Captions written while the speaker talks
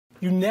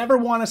You never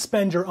want to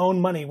spend your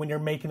own money when you're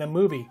making a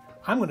movie.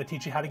 I'm going to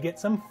teach you how to get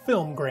some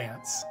film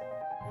grants.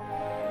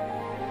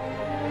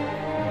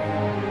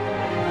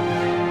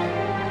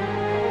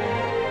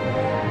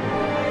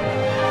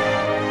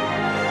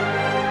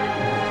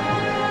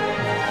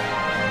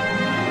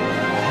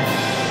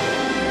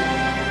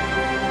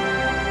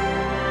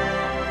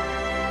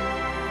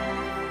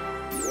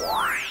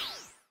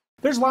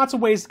 There's lots of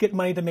ways to get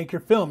money to make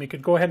your film. You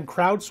could go ahead and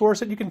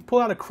crowdsource it. You can pull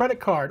out a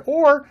credit card,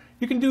 or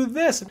you can do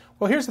this.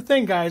 Well, here's the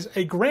thing, guys.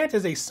 A grant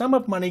is a sum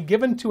of money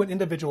given to an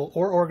individual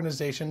or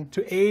organization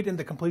to aid in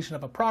the completion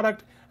of a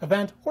product,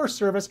 event, or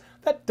service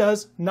that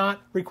does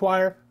not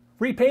require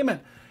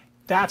repayment.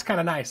 That's kind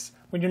of nice.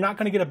 When you're not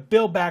going to get a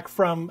bill back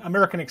from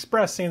American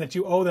Express saying that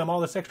you owe them all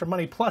this extra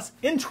money plus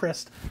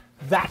interest,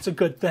 that's a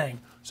good thing.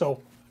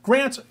 So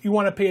grants you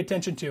want to pay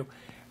attention to.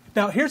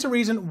 Now, here's a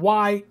reason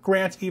why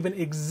grants even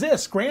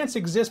exist. Grants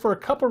exist for a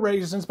couple of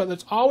reasons, but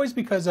it's always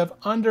because of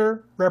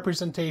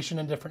underrepresentation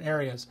in different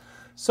areas,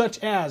 such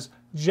as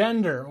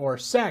gender or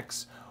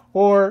sex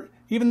or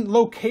even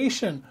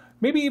location.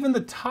 Maybe even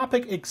the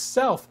topic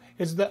itself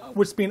is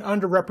what's being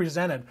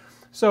underrepresented.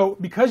 So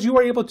because you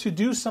are able to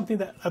do something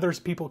that other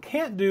people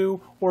can't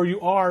do, or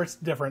you are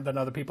different than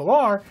other people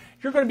are,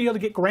 you're going to be able to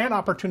get grant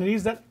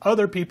opportunities that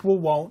other people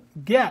won't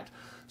get.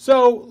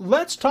 So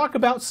let's talk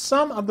about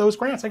some of those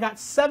grants. I got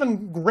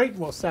seven great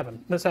grants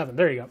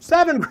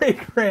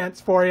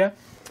for you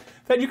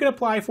that you can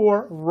apply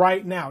for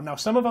right now. Now,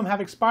 some of them have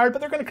expired, but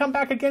they're going to come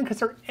back again because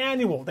they're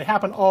annual. They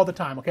happen all the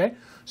time, okay?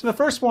 So the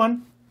first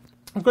one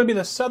is going to be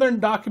the Southern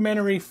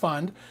Documentary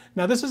Fund.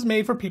 Now, this is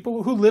made for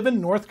people who live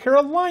in North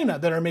Carolina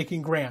that are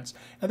making grants.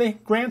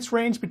 And grants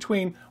range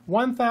between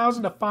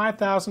 $1,000 to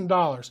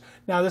 $5,000.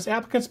 Now, this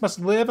applicants must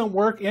live and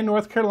work in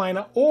North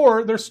Carolina,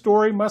 or their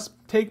story must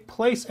take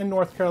place in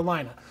North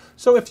Carolina.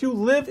 So if you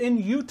live in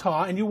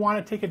Utah and you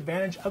want to take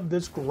advantage of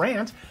this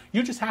grant,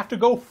 you just have to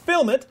go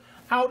film it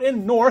out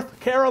in North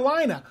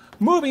Carolina.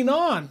 Moving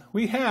on,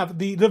 we have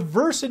the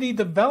Diversity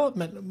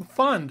Development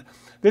Fund.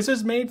 This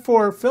is made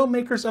for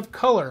filmmakers of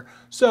color.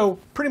 So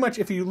pretty much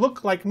if you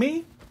look like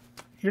me,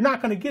 you're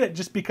not going to get it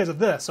just because of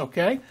this,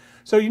 okay?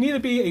 So you need to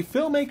be a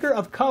filmmaker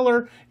of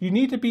color. You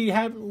need to be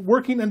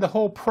working in the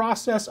whole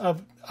process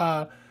of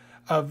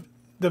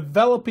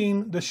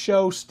developing the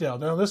show still.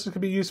 Now this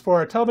could be used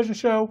for a television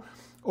show,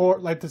 or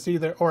like this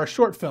or a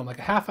short film, like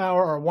a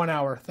half-hour or a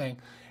 1-hour thing.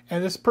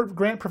 And this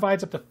grant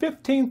provides up to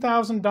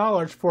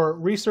 $15,000 for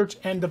research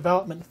and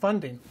development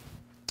funding.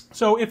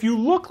 So if you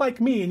look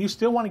like me and you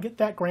still want to get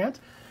that grant,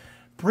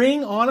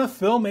 bring on a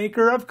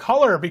filmmaker of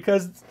color,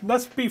 because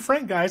let's be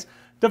frank, guys,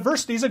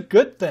 diversity is a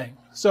good thing.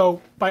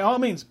 So by all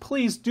means,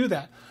 please do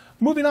that.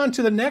 Moving on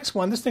to the next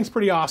one, this thing's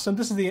pretty awesome.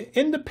 This is the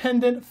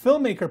Independent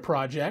Filmmaker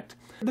Project.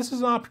 This is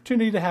an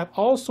opportunity to have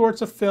all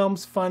sorts of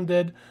films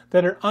funded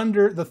that are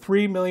under the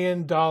 $3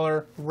 million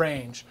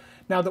range.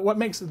 Now, what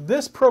makes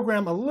this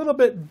program a little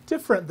bit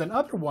different than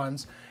other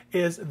ones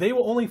is they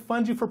will only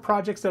fund you for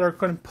projects that are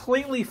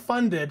completely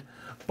funded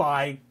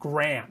by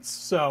grants.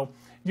 So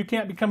you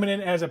can't be coming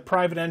in as a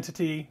private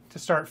entity to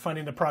start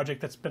funding the project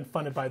that's been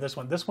funded by this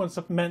one. This one's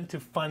meant to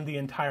fund the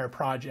entire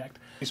project.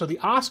 So the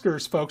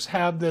Oscars folks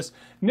have this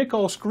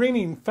Nickel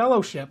Screening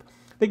Fellowship.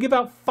 They give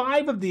out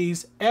 5 of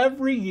these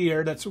every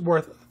year that's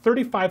worth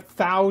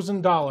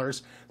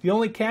 $35,000. The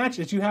only catch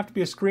is you have to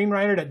be a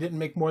screenwriter that didn't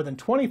make more than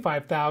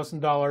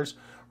 $25,000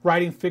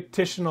 writing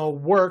fictional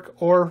work,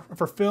 or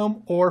for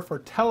film or for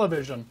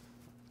television.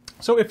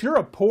 So if you're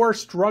a poor,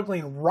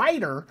 struggling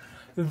writer,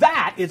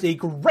 that is a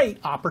great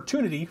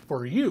opportunity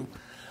for you.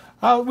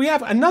 We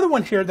have another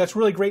one here that's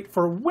really great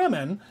for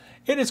women.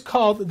 It is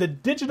called the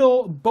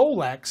Digital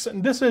Bolex,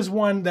 and this is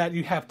one that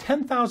you have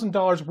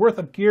 $10,000 worth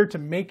of gear to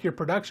make your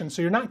production,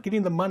 so you're not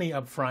getting the money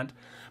up front,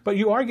 but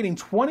you are getting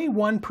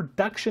 21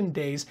 production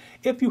days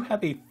if you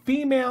have a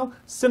female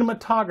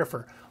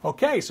cinematographer.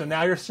 Okay, so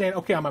now you're saying,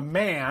 okay, I'm a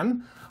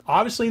man,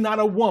 obviously not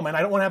a woman,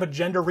 I don't want to have a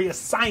gender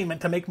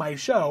reassignment to make my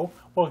show.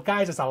 Well,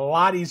 guys, it's a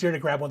lot easier to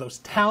grab one of those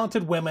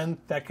talented women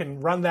that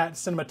can run that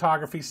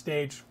cinematography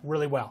stage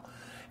really well.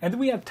 And then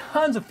we have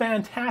tons of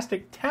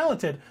fantastic,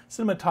 talented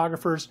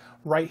cinematographers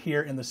right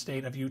here in the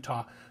state of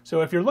Utah. So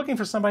if you're looking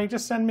for somebody,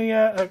 just send me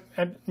an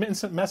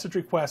instant message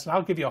request, and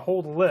I'll give you a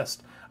whole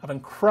list of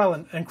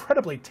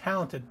incredibly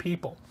talented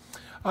people.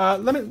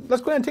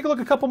 Let's go ahead and take a look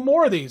at a couple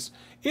more of these.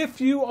 If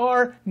you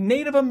are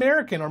Native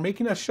American or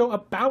making a show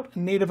about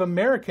Native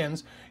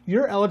Americans,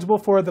 you're eligible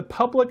for the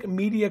Public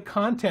Media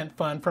Content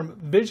Fund from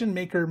Vision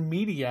Maker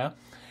Media.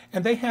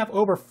 And they have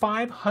over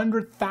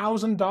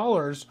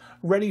 $500,000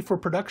 ready for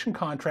production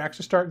contracts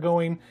to start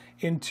going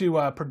into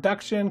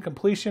production,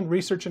 completion,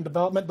 research and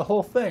development, the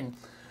whole thing.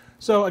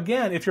 So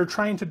again, if you're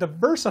trying to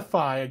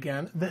diversify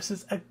again, this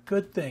is a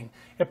good thing.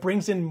 It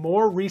brings in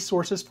more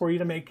resources for you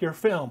to make your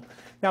film.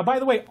 Now, by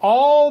the way,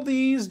 all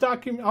these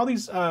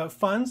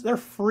funds, they're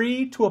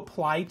free to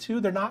apply to.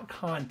 They're not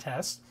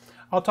contests.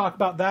 I'll talk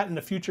about that in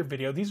a future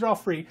video. These are all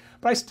free,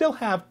 but I still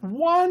have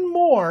one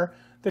more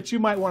that you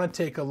might want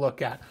to take a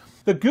look at.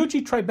 The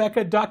Gucci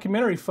Tribeca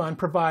Documentary Fund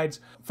provides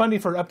funding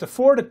for up to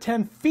 4 to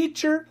 10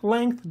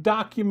 feature-length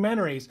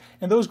documentaries,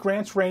 and those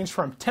grants range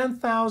from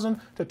 $10,000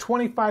 to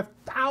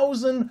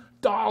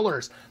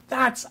 $25,000.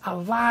 That's a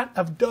lot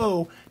of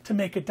dough to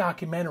make a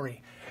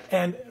documentary.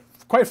 And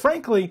quite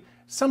frankly,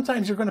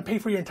 sometimes you're going to pay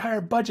for your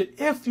entire budget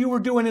if you were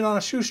doing it on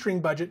a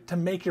shoestring budget to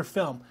make your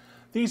film.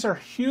 These are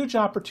huge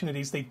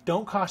opportunities. They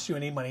don't cost you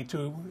any money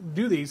to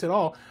do these at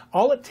all.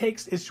 All it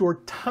takes is your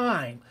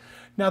time.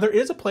 Now, there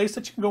is a place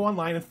that you can go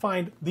online and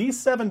find these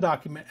seven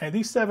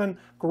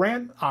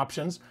grant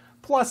options,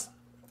 plus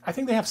I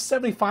think they have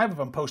 75 of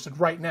them posted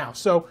right now.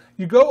 So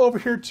you go over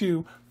here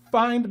to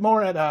find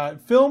more at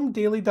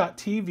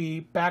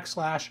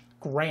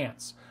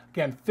filmdaily.tv/grants.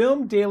 Again,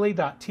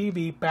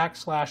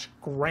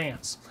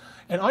 filmdaily.tv/grants.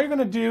 And all you're going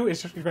to do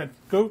is you're going to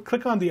go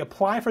click on the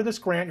apply for this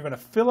grant. You're going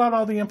to fill out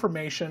all the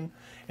information.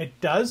 It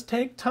does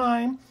take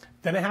time.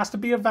 Then it has to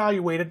be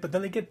evaluated, but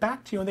then they get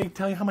back to you and they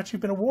tell you how much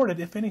you've been awarded,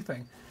 if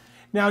anything.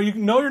 Now, you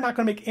know you're not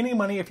going to make any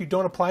money if you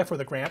don't apply for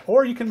the grant,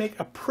 or you can make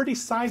a pretty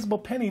sizable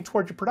penny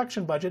towards your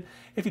production budget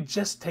if you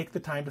just take the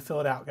time to fill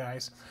it out,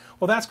 guys.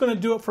 Well, that's going to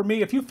do it for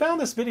me. If you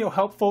found this video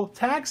helpful,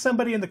 tag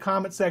somebody in the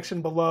comment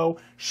section below,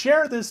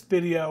 share this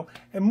video,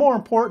 and more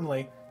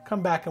importantly,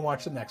 come back and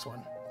watch the next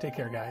one. Take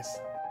care,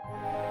 guys.